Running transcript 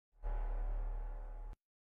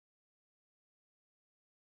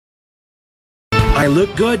I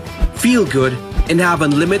look good, feel good, and have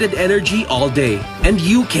unlimited energy all day. And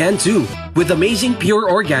you can too, with amazing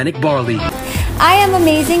pure organic barley. I am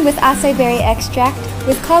amazing with acai berry extract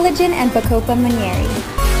with collagen and Bacopa Monnieri.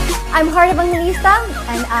 I'm Heart of Angelista,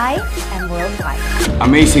 and I am worldwide.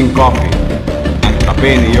 Amazing coffee and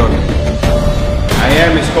cafe ni York. I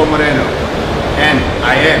am Isko Moreno, and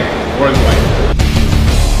I am worldwide.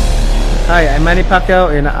 Hi, I'm Manny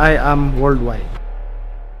Pacquiao, and I am worldwide.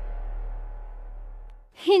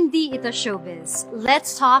 Hindi ito showbiz.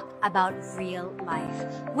 Let's talk about real life.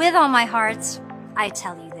 With all my heart, I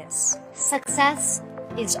tell you this. Success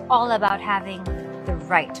is all about having the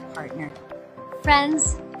right partner.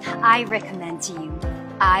 Friends, I recommend to you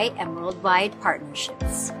IAM Worldwide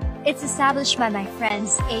Partnerships. It's established by my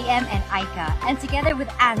friends AM and Aika, and together with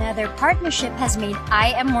Anna, their partnership has made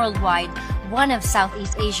IAM Worldwide one of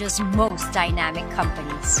Southeast Asia's most dynamic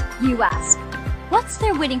companies. You ask, what's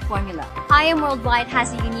their winning formula? IAM Worldwide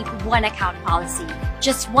has a unique one-account policy.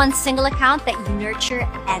 Just one single account that you nurture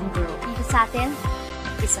and grow. Dito sa atin,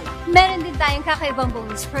 isa lang. Meron din tayong kakaibang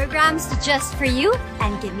bonus programs just for you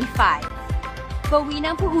and give me 5. Bawi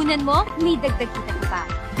ng puhunan mo, may dagdag kita pa.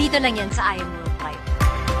 Dito lang yan sa IAM Worldwide.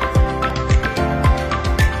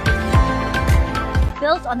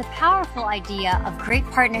 Built on the powerful idea of great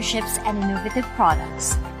partnerships and innovative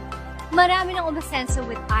products. Marami ng umasenso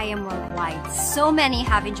with IAM Worldwide. So many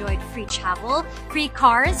have enjoyed free travel, free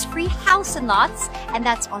cars, free house and lots, and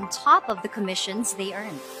that's on top of the commissions they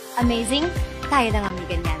earn. Amazing? Tayo lang ang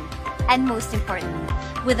may ganyan. And most importantly,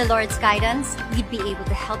 with the Lord's guidance, we'd be able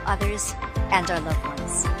to help others and our loved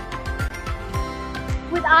ones.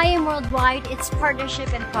 With IAM Worldwide, it's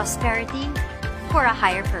partnership and prosperity for a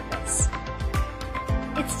higher purpose.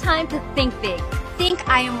 It's time to think big. Think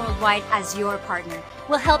IAM Worldwide as your partner.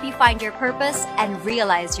 Will help you find your purpose and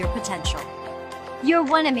realize your potential. Your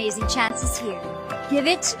one amazing chance is here. Give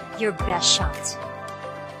it your best shot.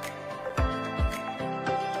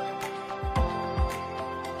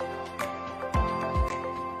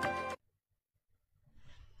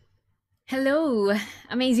 Hello!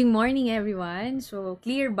 Amazing morning everyone! So,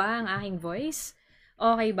 clear ba ang aking voice?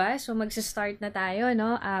 Okay ba? So, magsa-start na tayo,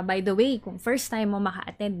 no? By the way, kung first time mo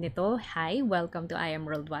maka-attend nito, hi! Welcome to IAM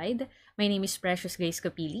Worldwide. My name is Precious Grace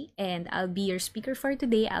Capili, and I'll be your speaker for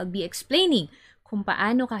today. I'll be explaining kung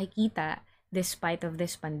paano kakikita despite of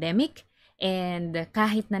this pandemic and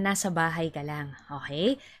kahit na nasa bahay ka lang.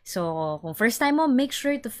 Okay? So, kung first time mo, make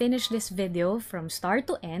sure to finish this video from start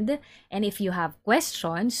to end. And if you have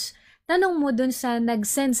questions, tanong mo dun sa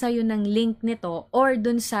nag-send sa'yo ng link nito or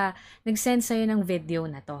dun sa nag-send sa'yo ng video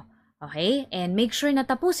na to. Okay? And make sure na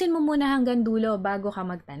tapusin mo muna hanggang dulo bago ka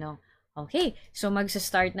magtanong. Okay? So,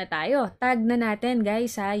 magsa-start na tayo. Tag na natin,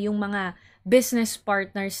 guys, ha, yung mga business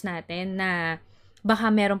partners natin na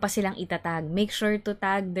baka meron pa silang itatag. Make sure to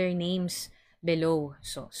tag their names below.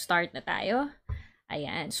 So, start na tayo.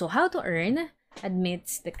 Ayan. So, how to earn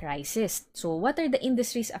amidst the crisis. So, what are the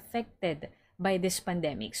industries affected by this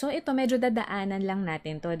pandemic? So, ito medyo dadaanan lang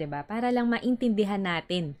natin to, 'di ba? Para lang maintindihan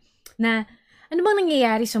natin na ano bang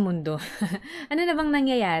nangyayari sa mundo? Ano na bang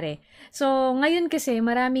nangyayari? So, ngayon kasi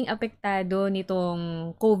maraming apektado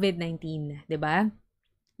nitong COVID-19, 'di ba?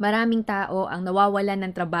 Maraming tao ang nawawalan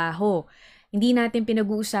ng trabaho. Hindi natin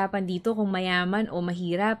pinag-uusapan dito kung mayaman o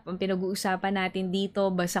mahirap. Ang pinag-uusapan natin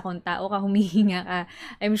dito, basta kung tao ka, humihinga ka,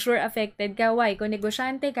 I'm sure affected ka. Why? Kung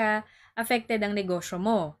negosyante ka, affected ang negosyo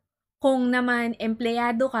mo. Kung naman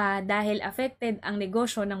empleyado ka dahil affected ang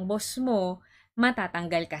negosyo ng boss mo,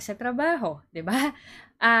 matatanggal ka sa trabaho, 'di ba?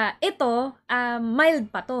 Ito mild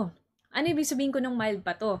pa 'to. Ano ibig sabihin ko ng mild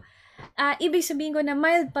pa 'to? Ibig sabihin ko na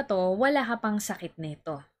mild pa 'to, wala ka pang sakit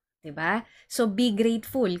nito, 'di ba? So be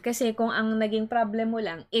grateful kasi kung ang naging problem mo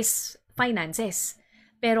lang is finances.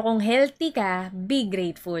 Pero kung healthy ka, be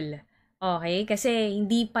grateful. Okay? Kasi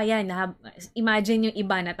hindi pa yan. Imagine yung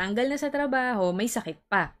iba natanggal na sa trabaho, may sakit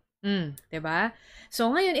pa. 'Di ba?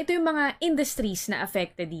 So ngayon ito yung mga industries na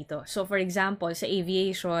affected dito. So for example, sa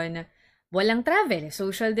aviation, walang travel,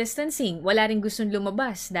 social distancing, wala ring gustong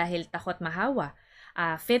lumabas dahil takot mahawa.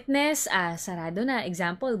 Fitness, sarado na.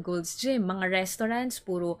 Example, Gold's Gym, mga restaurants,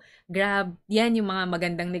 puro Grab. Yan yung mga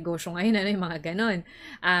magandang negosyo ngayon, ano yung mga ganon.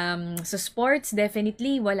 Sa sports,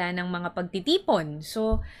 definitely, wala nang mga pagtitipon.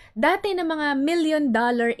 So, dati na mga $1 million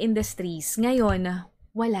industries, ngayon,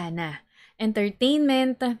 wala na.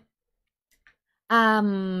 Entertainment,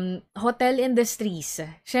 hotel industries.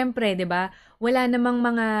 Syempre, 'di ba? Wala namang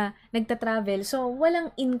mga nagta-travel. So,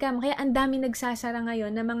 walang income. Kaya ang daming nagsasara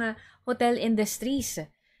ngayon ng mga hotel industries.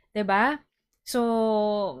 'Di ba?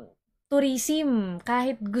 So, tourism,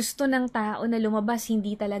 kahit gusto ng tao na lumabas,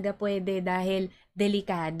 hindi talaga pwede dahil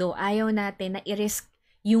delikado. Ayaw natin na i-risk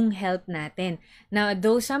yung health natin. Now,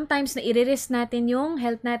 though sometimes na i-risk natin yung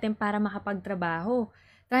health natin para makapagtrabaho.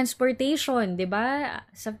 Transportation, 'di ba?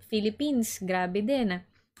 Sa Philippines, grabe din.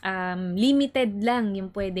 Limited lang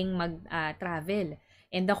yung pwedeng mag-travel.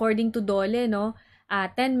 And according to Dole, 10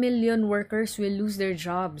 million workers will lose their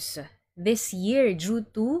jobs this year due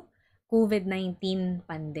to COVID-19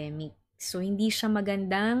 pandemic. So, hindi siya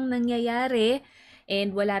magandang nangyayari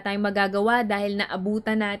and wala tayong magagawa dahil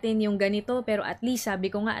naabutan natin yung ganito, pero at least, sabi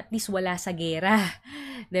ko nga, at least wala sa gera.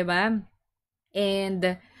 'Di ba? And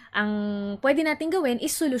ang pwede natin gawin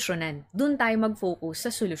is solusyonan. Doon tayo mag-focus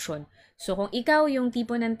sa solusyon. So, kung ikaw yung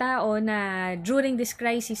tipo ng tao na during this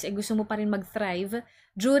crisis, gusto mo pa rin mag-thrive,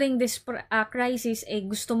 during this crisis,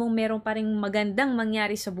 gusto mong meron pa rin magandang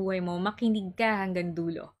mangyari sa buhay mo, makinig ka hanggang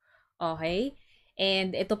dulo. Okay?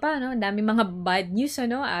 And ito pa, dami mga bad news,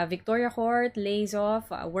 Victoria Court lays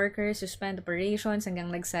off workers, suspend operations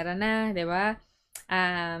hanggang nagsara na, 'di ba?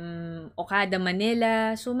 Okada,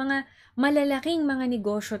 Manila. So, mga malalaking mga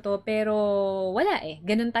negosyo to, pero wala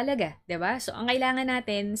ganun talaga, 'di ba? So, ang kailangan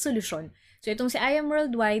natin, solusyon. So, itong si IAM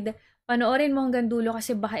Worldwide, panoorin mo hanggang dulo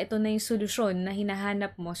kasi baka ito na yung solusyon na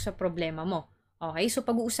hinahanap mo sa problema mo. Okay, so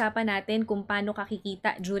pag-uusapan natin kung paano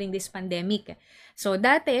kakikita during this pandemic. So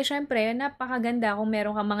dati, syempre, napakaganda kung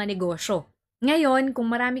meron kang mga negosyo. Ngayon, kung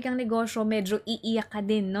marami kang negosyo, medyo iiyak ka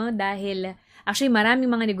din, Dahil, actually, maraming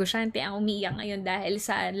mga negosyante ang umiiyak ngayon dahil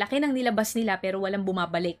sa laki ng nilabas nila pero walang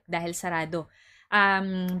bumabalik dahil sarado.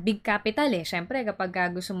 Big capital syempre, kapag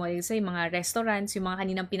gusto mo, say, mga restaurants, yung mga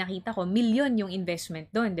kaninang pinakita ko, milyon yung investment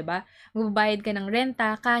doon, di ba? Magbabayad ka ng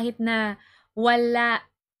renta kahit na wala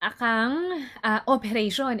akang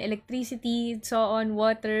operation, electricity, so on,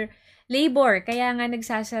 water, labor. Kaya nga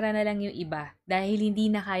nagsasara na lang yung iba dahil hindi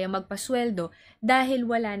na kaya magpasweldo dahil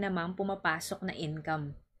wala namang pumapasok na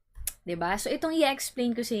income. 'Di ba? So itong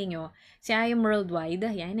i-explain ko sa inyo, si IAM Worldwide,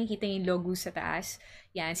 yan, nakikita yung logo sa taas.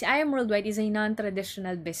 Yan, si IAM Worldwide is a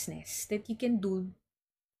non-traditional business that you can do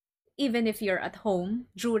even if you're at home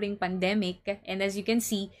during pandemic. And as you can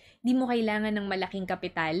see, di mo kailangan ng malaking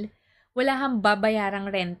kapital. Wala kang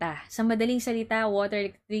babayarang renta. Sa madaling salita,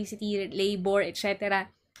 water, electricity, labor, etc.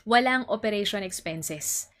 Walang operation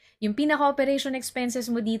expenses. Yung pinaka-operation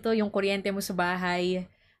expenses mo dito, yung kuryente mo sa bahay,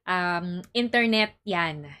 internet,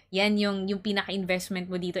 yan. Yan yung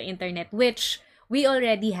pinaka-investment mo dito, internet, which we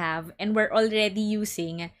already have and we're already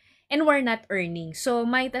using and we're not earning. So,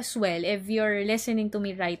 might as well, if you're listening to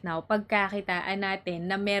me right now, pagkakitaan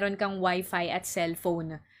natin na meron kang wifi at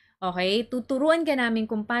cellphone. Okay? Tuturuan ka namin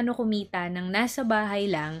kung paano kumita ng nasa bahay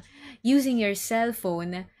lang using your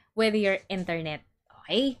cellphone with your internet.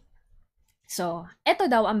 Okay? So, eto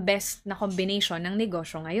daw ang best na combination ng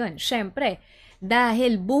negosyo ngayon. Syempre,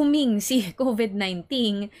 dahil booming si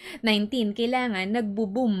COVID-19, kailangan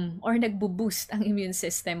nagbo-boom or nagbo-boost ang immune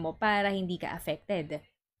system mo para hindi ka affected.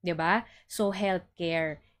 'Di ba? So,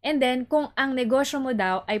 healthcare. And then, kung ang negosyo mo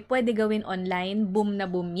daw ay pwede gawin online, boom na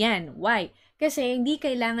boom yan. Why? Kasi hindi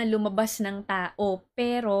kailangan lumabas ng tao,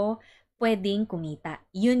 pero pwedeng kumita.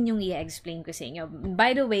 Yun yung i-explain ko sa inyo.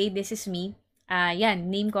 By the way, this is me.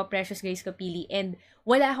 Yan, name ko Precious Grace Kapili. And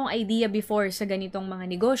wala akong idea before sa ganitong mga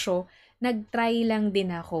negosyo. Nag-try lang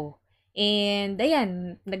din ako. And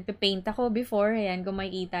ayan, nagpe-paint ako before. Ayan, kung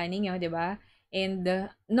makikita ninyo, di ba? And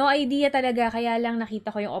no idea talaga. Kaya lang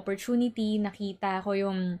nakita ko yung opportunity, nakita ko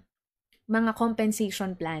yung mga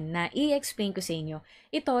compensation plan na i-explain ko sa inyo.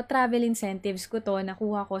 Ito, travel incentives ko to,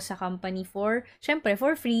 nakuha ko sa company syempre,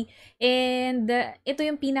 for free. And ito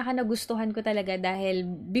yung pinaka nagustuhan ko talaga dahil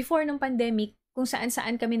before nung pandemic, kung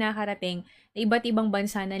saan-saan kami nakarating, na iba't ibang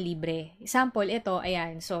bansa na libre. Example, ito,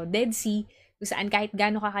 ayan, so Dead Sea, kung saan kahit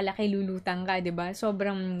gaano kakalaki, lulutang ka, 'di ba?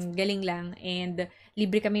 Sobrang galing lang. And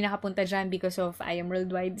libre kami nakapunta dyan because of IAM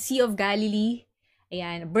Worldwide. Sea of Galilee,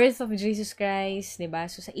 ayan, birth of Jesus Christ, 'di ba?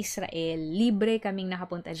 So sa Israel, libre kaming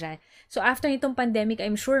nakapunta diyan. So after nitong pandemic,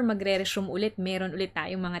 I'm sure magre-resume ulit, meron ulit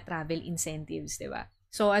tayong mga travel incentives, 'di ba?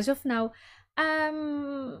 So as of now,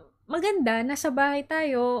 maganda nasa bahay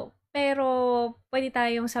tayo, pero pwede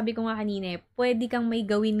tayong, sabi ko nga kanina, pwede kang may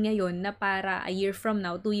gawin ngayon na para a year from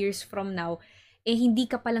now, 2 years from now, hindi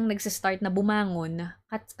ka palang nagsa-start na bumangon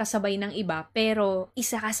kasabay ng iba, pero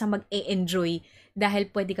isa ka sa mag-e-enjoy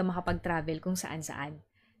dahil pwede ka makapag-travel kung saan-saan.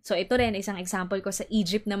 So, ito rin, isang example ko sa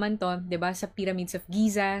Egypt naman to, 'di ba? Sa Pyramids of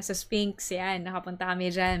Giza, sa Sphinx, yan, nakapunta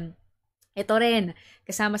kami dyan. Ito rin,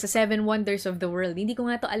 kasama sa 7 Wonders of the World. Hindi ko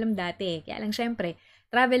nga to alam dati, kaya lang syempre,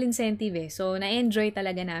 travel incentive eh. So, na-enjoy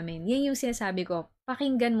talaga namin. Yan yung sinasabi ko,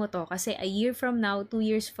 pakinggan mo to kasi a year from now, 2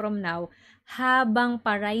 years from now, habang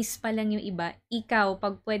pa-rise pa lang yung iba, ikaw,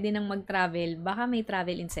 pag pwede nang mag-travel, baka may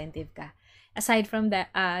travel incentive ka. Aside from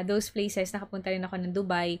those places, nakapunta rin ako ng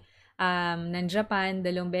Dubai, ng Japan,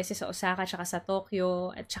 2 beses sa Osaka, tsaka sa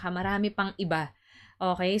Tokyo, at tsaka marami pang iba.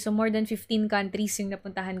 Okay, so more than 15 countries yung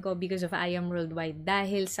napuntahan ko because of IAM Worldwide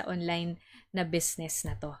dahil sa online na business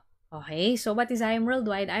na to. Okay, so what is IAM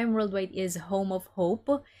Worldwide? IAM Worldwide is home of hope,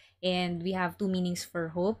 and we have 2 meanings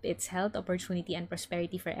for hope. It's health, opportunity, and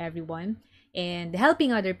prosperity for everyone, and helping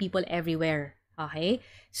other people everywhere. Okay,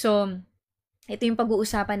 so ito yung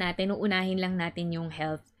pag-uusapan natin, uunahin lang natin yung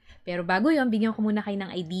health. Pero bago yun, bigyan ko muna kayo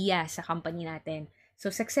ng idea sa company natin. So,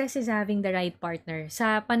 success is having the right partner.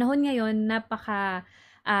 Sa panahon ngayon, napaka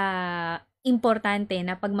importante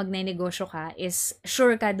na pag magne-negosyo ka is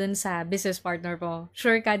sure ka dun sa business partner mo.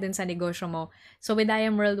 Sure ka dun sa negosyo mo. So, with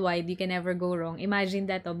IAM Worldwide, you can never go wrong. Imagine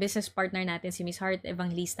that, business partner natin, si Miss Heart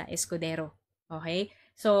Evangelista Escudero. Okay?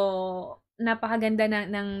 So, napakaganda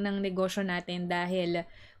ng negosyo natin dahil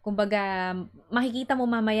kumbaga, makikita mo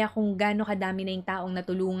mamaya kung gaano kadami na yung taong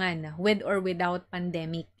natulungan with or without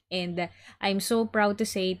pandemic. And I'm so proud to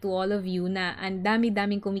say to all of you na ang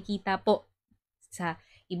dami-daming kumikita po sa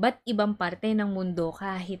iba't ibang parte ng mundo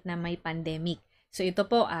kahit na may pandemic. So ito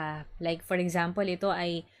po, like for example, ito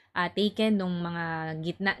ay taken nung mga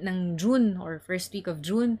gitna ng June or first week of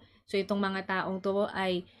June. So itong mga taong to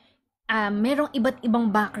ay merong iba't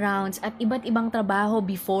ibang backgrounds at iba't ibang trabaho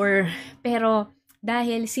before. Pero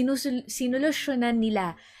dahil sinulusyonan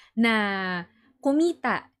nila na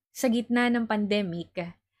kumita sa gitna ng pandemic,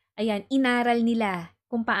 ayan, inaral nila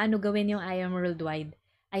kung paano gawin yung IAM Worldwide.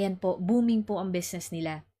 Ayan po, booming po ang business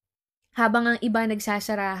nila. Habang ang iba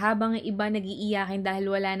nagsasara, habang ang iba nag-iiyakin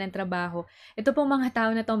dahil wala ng trabaho, ito pong mga tao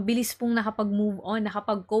na to, bilis pong nakapag-move on,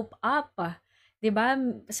 nakapag-cope up. 'Di ba?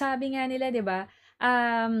 Sabi nga nila, 'di ba?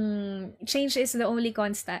 Change is the only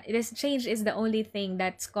constant. Change is the only thing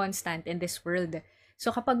that's constant in this world.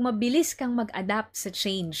 So kapag mabilis kang mag-adapt sa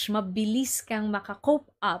change, mabilis kang maka-cope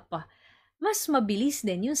up, mas mabilis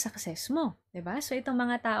din yung success mo, 'di ba? So itong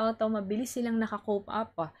mga tao to, mabilis silang naka-cope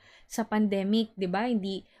up sa pandemic, 'di ba?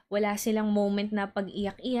 Hindi wala silang moment na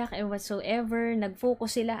pag-iyak-iyak and whatsoever,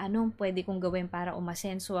 nag-focus sila anong pwede kong gawin para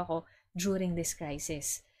umasenso ako during this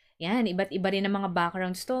crisis. Yan, iba't iba rin ang mga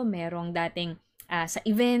backgrounds to. Merong dating sa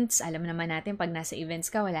events, alam naman natin pag nasa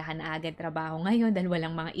events ka, wala ka na agad trabaho ngayon dahil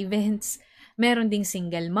walang mga events. Meron ding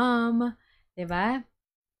single mom, 'di ba?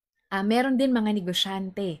 Meron din mga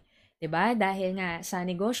negosyante, 'di ba? Dahil nga sa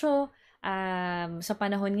negosyo, sa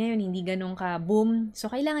panahon ngayon hindi ganun ka-boom,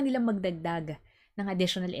 so kailangan nilang magdagdag ng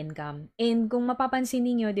additional income. And kung mapapansin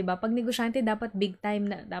niyo, 'di ba, pag negosyante dapat big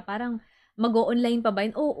time na parang mag-o-online pa ba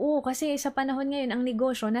yun? Oo, kasi sa panahon ngayon ang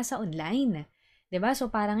negosyo nasa online. 'Di ba?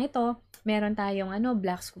 So parang ito, meron tayong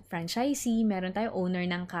Black Scoop franchisee, meron tayong owner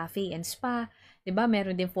ng cafe and spa, 'di ba?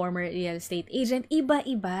 Meron din former real estate agent,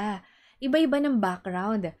 iba-iba. Iba-iba ng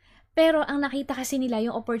background. Pero ang nakita kasi nila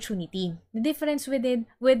yung opportunity. The difference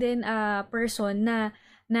within a person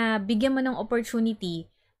na bigyan mo ng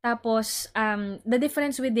opportunity, tapos the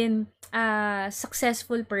difference within a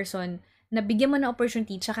successful person na bigyan mo ng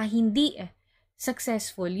opportunity tsaka hindi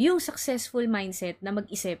successful. Yung successful mindset na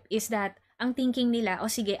mag-isip is that ang thinking nila,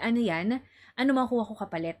 sige, ano yan? Ano makuha ko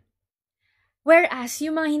kapalit? Whereas,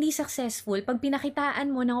 yung mga hindi successful, pag pinakitaan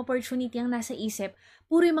mo ng opportunity ang nasa isip,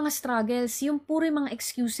 puro yung mga struggles, yung puro yung mga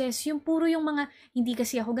excuses, yung puro yung mga, hindi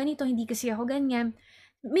kasi ako ganito, hindi kasi ako ganyan.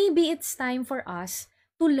 Maybe it's time for us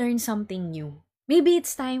to learn something new. Maybe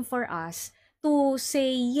it's time for us to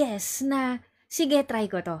say yes na, sige, try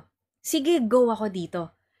ko to. Sige, go ako dito.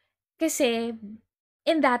 Kasi,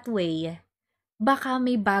 in that way, baka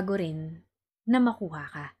may bago rin na makuha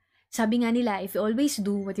ka. Sabi nga nila, if you always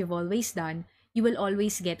do what you've always done, you will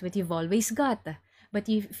always get what you've always got. But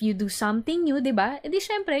if you do something new, diba? Edi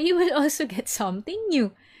syempre, you will also get something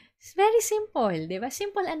new. It's very simple, diba?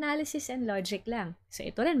 Simple analysis and logic lang. So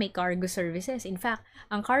ito rin, may cargo services. In fact,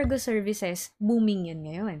 ang cargo services, booming yan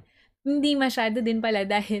ngayon. Hindi masyado din pala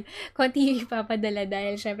dahil konti yung ipapadala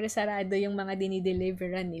dahil syempre sarado yung mga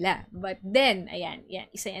dinideliveran nila. But then, ayan,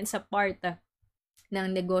 isa yan sa part ng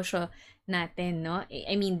negosyo natin, no?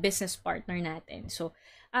 I mean, business partner natin. So,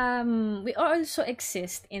 we also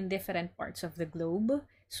exist in different parts of the globe.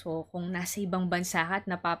 So, kung nasa ibang bansa ka at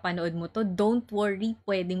napapanood mo to, don't worry,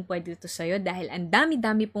 pwedeng-pwede to sa'yo dahil ang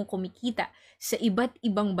dami-dami pong kumikita sa iba't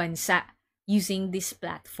ibang bansa using this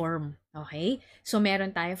platform. Okay? So,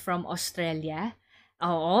 meron tayo from Australia.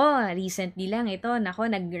 Oo, recently lang ito,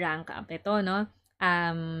 nag-rank up ito, no?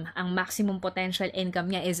 Ang maximum potential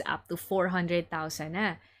income niya is up to 400,000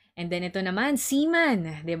 na. And then ito naman,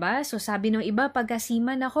 seaman, 'di ba? So sabi ng iba, pagka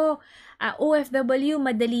seaman ako, OFW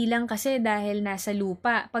madali lang kasi dahil nasa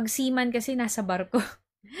lupa. Pag seaman kasi nasa barko.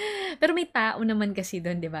 Pero may tao naman kasi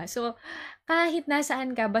doon, 'di ba? So kahit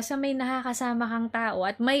nasaan ka, basta may nakakasama kang tao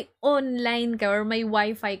at may online ka or may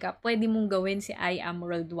wifi ka, pwede mong gawin si IAM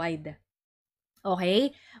Worldwide. Okay?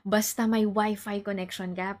 Basta may wifi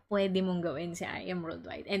connection ka, pwede mong gawin si IAM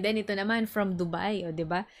Worldwide. And then ito naman from Dubai, o 'di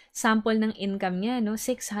ba? Sample ng income niya, no,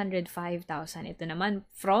 605,000. Ito naman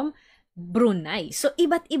from Brunei. So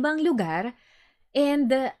iba't ibang lugar and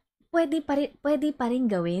pwede pa rin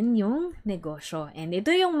gawin yung negosyo. And ito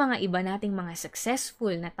yung mga iba nating mga successful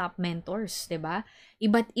na top mentors, 'di ba?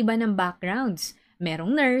 Iba't iba ng backgrounds.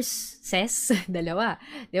 Merong nurse, ses, dalawa.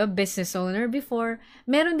 Di ba? Business owner before.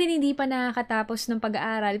 Meron din hindi pa nakakatapos ng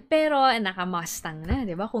pag-aaral, pero nakamustang na,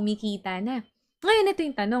 di ba? Kumikita na. Ngayon, ito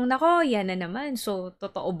yung tanong, nako, yan na naman. So,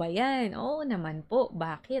 totoo ba yan? Oo naman po.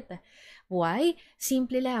 Bakit? Why?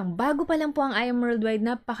 Simple lang. Bago pa lang po ang IAM Worldwide,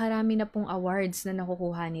 napakarami na pong awards na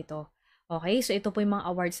nakukuha nito. Okay, so ito po yung mga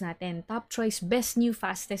awards natin. Top Choice Best New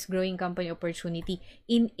Fastest Growing Company Opportunity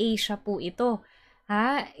in Asia po ito.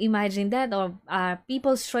 Imagine that, or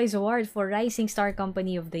People's Choice Award for Rising Star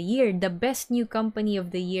Company of the Year, the Best New Company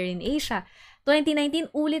of the Year in Asia.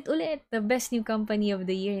 2019, ulit-ulit, the Best New Company of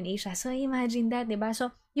the Year in Asia. So imagine that, diba?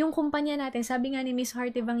 So yung kumpanya natin, sabi nga ni Miss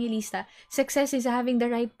Heart Evangelista, success is having the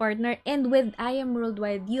right partner, and with IAM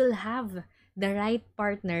Worldwide, you'll have the right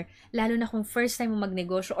partner, lalo na kung first time mo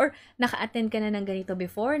magnegosyo or naka-attend ka na ng ganito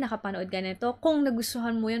before, nakapanood ka na ito, kung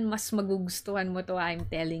nagustuhan mo yun, mas magugustuhan mo to, I'm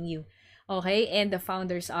telling you. Okay, and the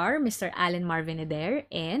founders are Mr. Alan Marvin Adair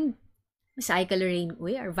and Ms. Aika Lorraine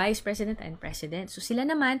Uy, our Vice President and President. So sila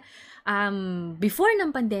naman, before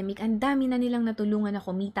ng pandemic, ang dami na nilang natulungan na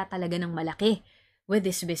kumita talaga ng malaki with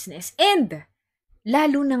this business. And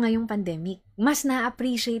lalo na ngayong pandemic, mas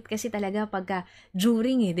na-appreciate kasi talaga pagka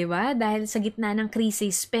during di ba? Dahil sa gitna ng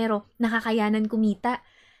krisis, pero nakakayanan kumita.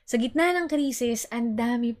 Sa gitna ng krisis, ang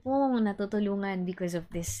dami pong natutulungan because of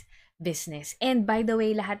this business. And by the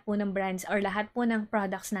way, lahat po ng brands or lahat po ng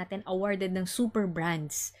products natin awarded ng super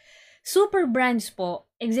brands. Super brands po,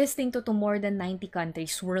 existing to more than 90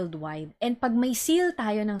 countries worldwide. And pag may seal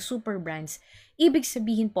tayo ng super brands, ibig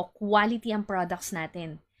sabihin po, quality ang products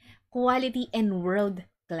natin. Quality and world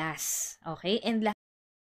class. Okay? And